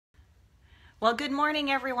Well, good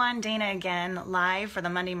morning, everyone. Dana again, live for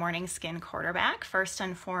the Monday Morning Skin Quarterback. First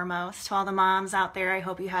and foremost, to all the moms out there, I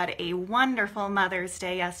hope you had a wonderful Mother's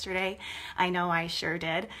Day yesterday. I know I sure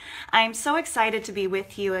did. I'm so excited to be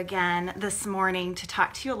with you again this morning to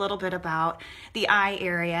talk to you a little bit about the eye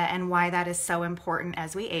area and why that is so important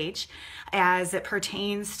as we age, as it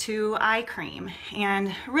pertains to eye cream,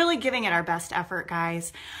 and really giving it our best effort,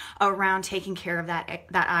 guys, around taking care of that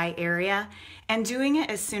eye area and doing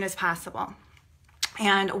it as soon as possible.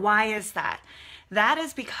 And why is that? That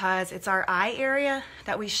is because it's our eye area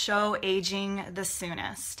that we show aging the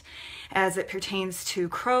soonest, as it pertains to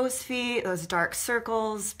crow's feet, those dark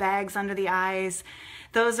circles, bags under the eyes.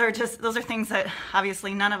 Those are things that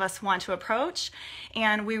obviously none of us want to approach,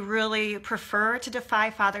 and we really prefer to defy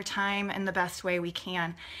Father Time in the best way we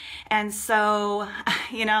can. And so,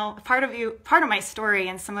 part of my story,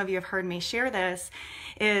 and some of you have heard me share this,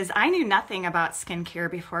 is I knew nothing about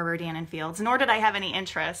skincare before Rodan & Fields, nor did I have any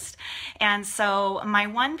interest. And so my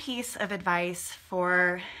one piece of advice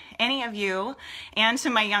for any of you and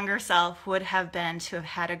to my younger self would have been to have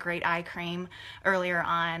had a great eye cream earlier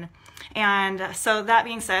on. And so that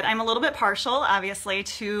being said, I'm a little bit partial, obviously,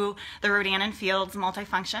 to the Rodan & Fields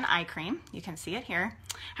Multifunction Eye Cream. You can see it here.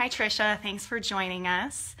 Hi, Trisha. Thanks for joining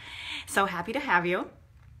us. So happy to have you.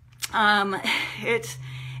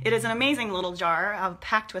 It is an amazing little jar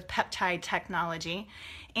packed with peptide technology.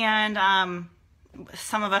 And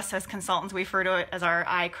some of us as consultants, we refer to it as our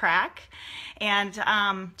eye crack. And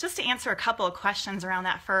just to answer a couple of questions around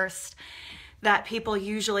that first, that people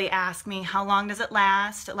usually ask me, how long does it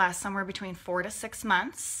last? It lasts somewhere between 4 to 6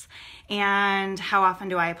 months. And how often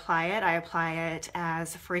do I apply it? I apply it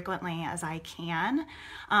as frequently as I can.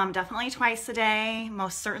 Definitely twice a day,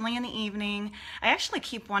 most certainly in the evening. I actually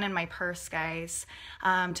keep one in my purse, guys,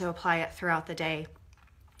 to apply it throughout the day.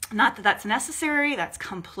 Not that that's necessary, that's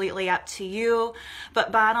completely up to you,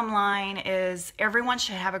 but bottom line is everyone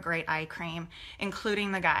should have a great eye cream,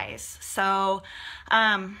 including the guys. So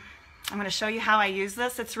I'm going to show you how I use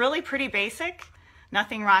this. It's really pretty basic,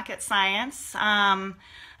 nothing rocket science,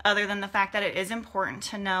 other than the fact that it is important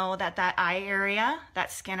to know that that eye area,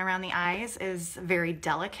 that skin around the eyes, is very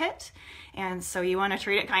delicate, and so you want to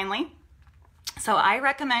treat it kindly. So I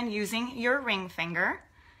recommend using your ring finger,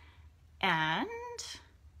 and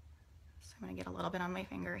I'm going to get a little bit on my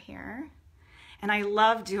finger here. And I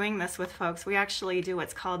love doing this with folks. We actually do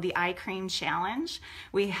what's called the eye cream challenge.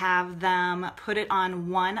 We have them put it on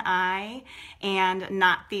one eye and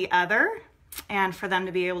not the other, and for them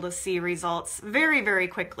to be able to see results very, very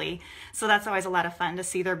quickly. So that's always a lot of fun to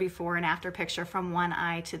see their before and after picture from one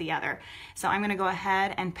eye to the other. So I'm going to go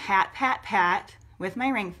ahead and pat, pat, pat with my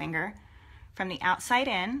ring finger from the outside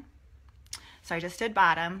in. So I just did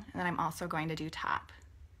bottom, and then I'm also going to do top.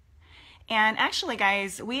 And actually,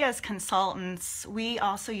 guys, we as consultants, we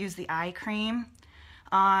also use the eye cream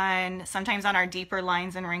sometimes on our deeper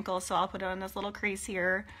lines and wrinkles. So I'll put it on this little crease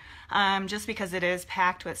here, just because it is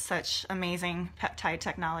packed with such amazing peptide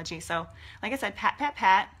technology. So like I said, pat, pat,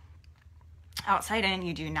 pat, outside in.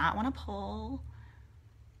 You do not want to pull.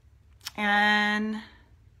 And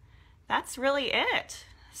that's really it.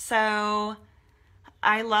 So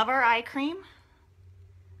I love our eye cream.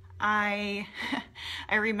 I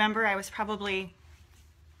remember I was probably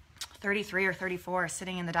 33 or 34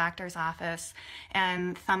 sitting in the doctor's office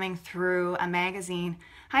and thumbing through a magazine.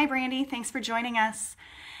 Hi, Brandy. Thanks for joining us.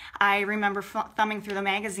 I remember thumbing through the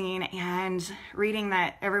magazine and reading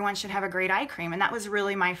that everyone should have a great eye cream. And that was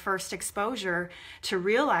really my first exposure to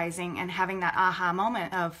realizing and having that aha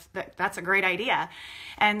moment of that's a great idea.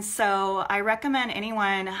 And so I recommend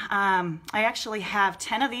anyone, I actually have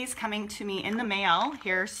 10 of these coming to me in the mail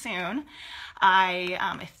here soon.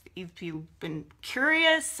 If you've been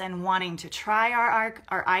curious and wanting to try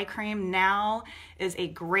our eye cream, now is a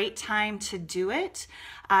great time to do it.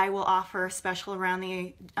 I will offer a special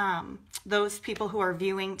around those people who are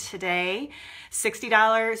viewing today.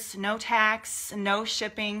 $60, no tax, no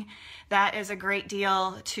shipping. That is a great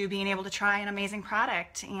deal to being able to try an amazing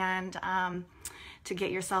product and to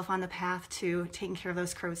get yourself on the path to taking care of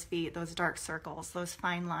those crow's feet, those dark circles, those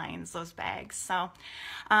fine lines, those bags. So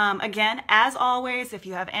again, as always, if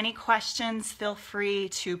you have any questions, feel free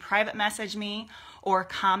to private message me or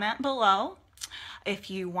comment below.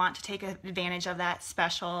 If you want to take advantage of that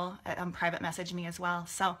special, private message me as well.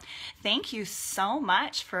 So thank you so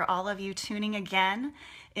much for all of you tuning again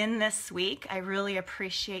in this week. I really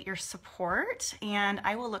appreciate your support, and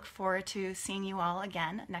I will look forward to seeing you all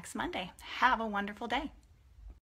again next Monday. Have a wonderful day.